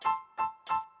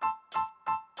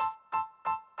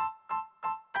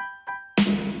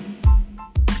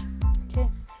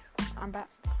I'm back.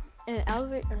 In an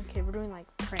elevator, okay, we're doing like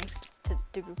pranks to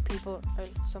people or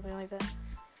something like that.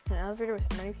 In an elevator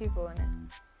with many people in it.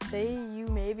 Say you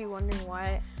may be wondering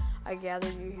why I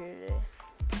gathered you here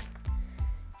today.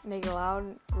 Make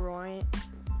loud groans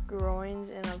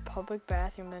in a public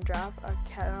bathroom, then drop a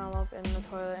cantaloupe in the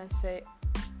toilet and say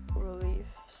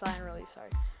sign relief, sorry.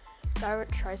 Drive a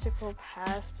tricycle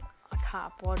past a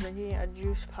cop while drinking a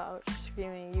juice pouch,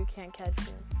 screaming, "You can't catch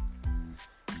me."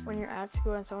 When you're at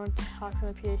school and someone talks in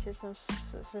the PA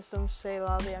system, say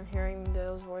loudly, "I'm hearing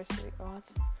those voices."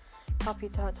 What? Call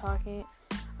Pizza Hut talking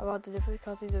about the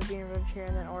difficulties of being a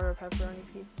vegetarian, then order pepperoni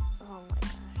pizza. Oh my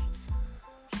gosh.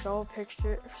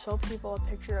 Show people a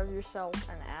picture of yourself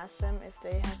and ask them if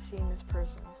they have seen this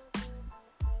person.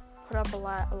 Put up a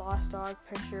lost dog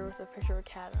picture with a picture of a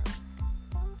cat on it.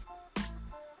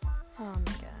 Oh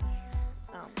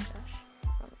my gosh.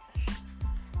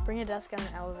 Bring a desk on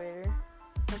an elevator.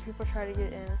 When people try to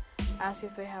get in, ask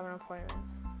if they have an appointment.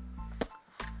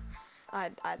 I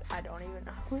don't even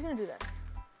know. Who's gonna do that?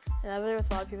 In an elevator with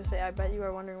a lot of people, say, "I bet you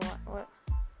are wondering what."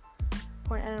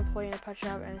 Point at an employee in a pet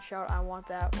shop and shout, "I want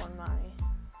that one, mommy."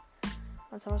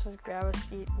 When someone says grab a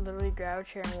seat, literally grab a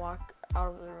chair and walk out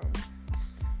of the room.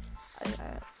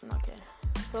 Okay.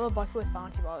 Fill a bucket with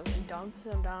bouncy balls and dump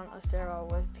them down a stairwell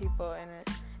with people in it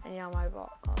and yell my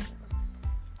ball.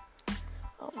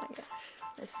 Oh my gosh.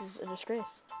 This is a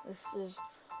disgrace. This is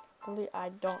literally,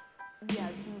 this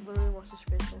is literally the most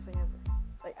disgraceful thing ever.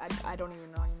 Like, I don't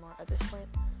even know anymore at this point.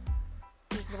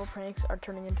 These little pranks are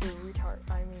turning into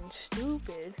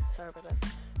stupid. Sorry about that.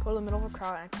 Go to the middle of a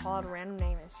crowd and call out a random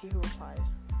name and see who replies.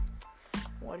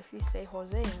 What if you say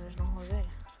Jose and there's no Jose?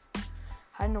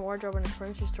 Hide in a wardrobe in a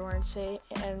furniture store and say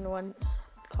in one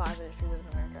closet if you live in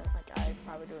America. Like, I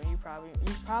probably do it. You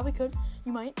probably could.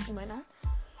 You might not.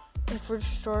 In a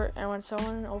furniture store, and when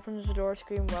someone opens the door,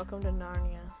 scream, "Welcome to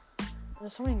Narnia."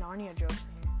 There's so many Narnia jokes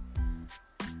in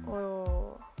here.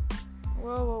 Whoa.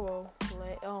 Whoa. Whoa.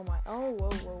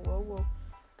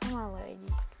 Come on, laggy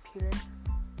computer.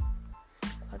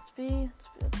 Let's be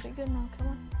good now. Come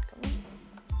on.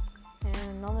 And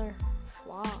another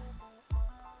flaw.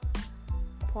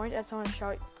 Point at someone,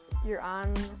 shout, "You're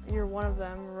one of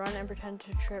them." Run and pretend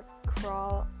to trip.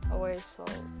 Crawl away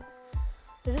slowly.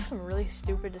 There's just some really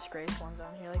stupid disgrace ones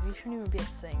on here. Like, these shouldn't even be a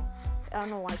thing. I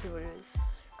don't know why people do this.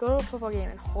 Go to a football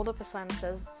game and hold up a sign that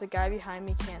says, "The guy behind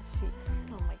me can't see."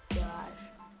 Oh my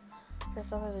gosh.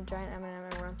 Dress up as a giant M&M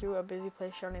and run through a busy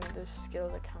place shouting that their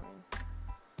skills are coming.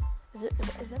 Is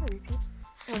that a repeat?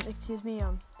 Excuse me,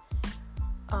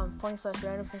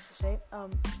 funny/random things to say.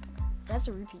 That's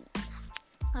a repeat.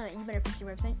 You better fix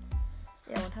your website.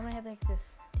 Yeah, one time I had like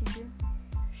this teacher.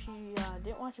 She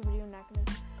didn't watch a video, not gonna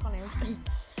call names.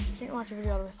 She didn't watch a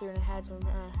video all the way through and it had some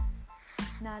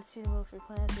not suitable for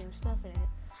classroom stuff in it.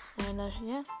 And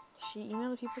she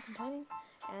emailed the people complaining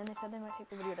and they said they might take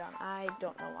the video down. I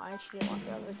don't know why she didn't watch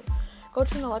it all the way through. Go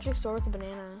to an electric store with a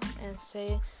banana and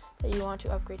say that you want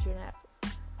to upgrade to an app.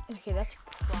 Okay, that's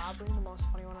probably the most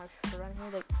funny one I've heard on here.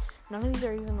 Like, none of these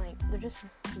are even like, they're just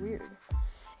weird.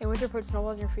 In winter, put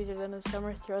snowballs in your freezer, then in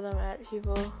summer, throw them at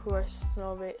people who are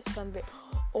sunbathed.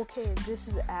 Okay, this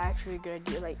is actually a good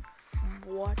idea. Like,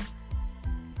 what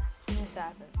just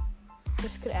happened?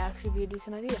 This could actually be a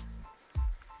decent idea.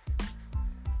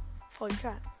 Holy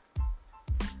crap.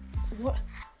 What?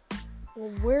 Well,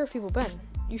 where have people been?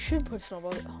 You should put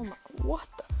snowballs. Oh my, what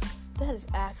the? That is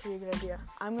actually a good idea.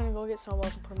 I'm gonna go get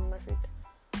snowballs and put them in my freezer.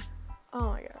 Oh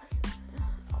my gosh.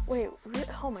 Wait,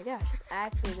 oh my gosh, that's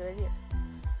actually a good idea.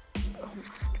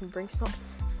 I can bring snow.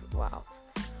 Wow.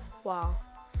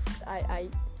 I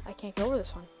can't get over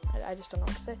this one. I just don't know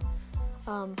what to say.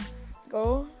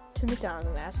 Go to McDonald's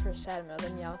and ask for a sad meal,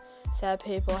 then yell, "Sad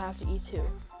people have to eat too."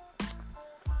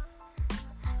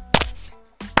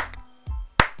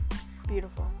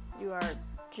 Beautiful. You are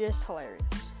just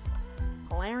hilarious.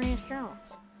 Hilarious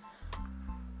Jones.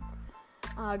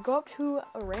 Go up to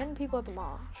random people at the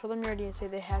mall, show them your ID and say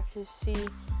they have you seen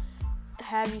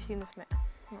this man?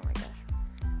 Oh my gosh.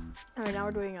 Alright, now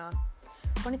we're doing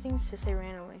funny things to say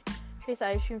randomly. Chase the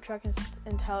ice cream truck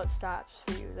until it stops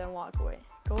for you, then walk away.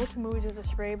 Go to movies with a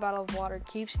spray bottle of water,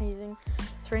 keep sneezing,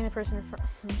 spraying the person in front.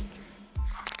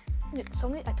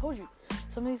 I told you,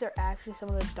 some of these are actually some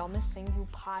of the dumbest things you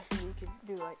possibly could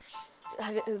do. Like,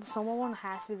 someone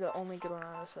has to be the only good one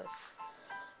on this list.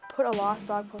 Put a lost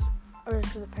dog post, or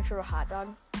just a picture of a hot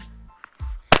dog.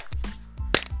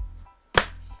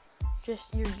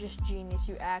 You're just genius.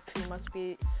 You actually must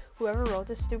be. Whoever wrote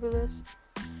this stupid list,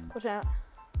 watch out.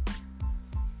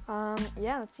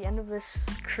 That's the end of this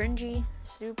cringy,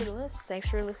 stupid list. Thanks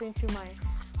for listening to my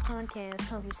podcast.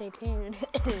 Hope you stay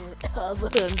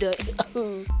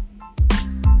tuned.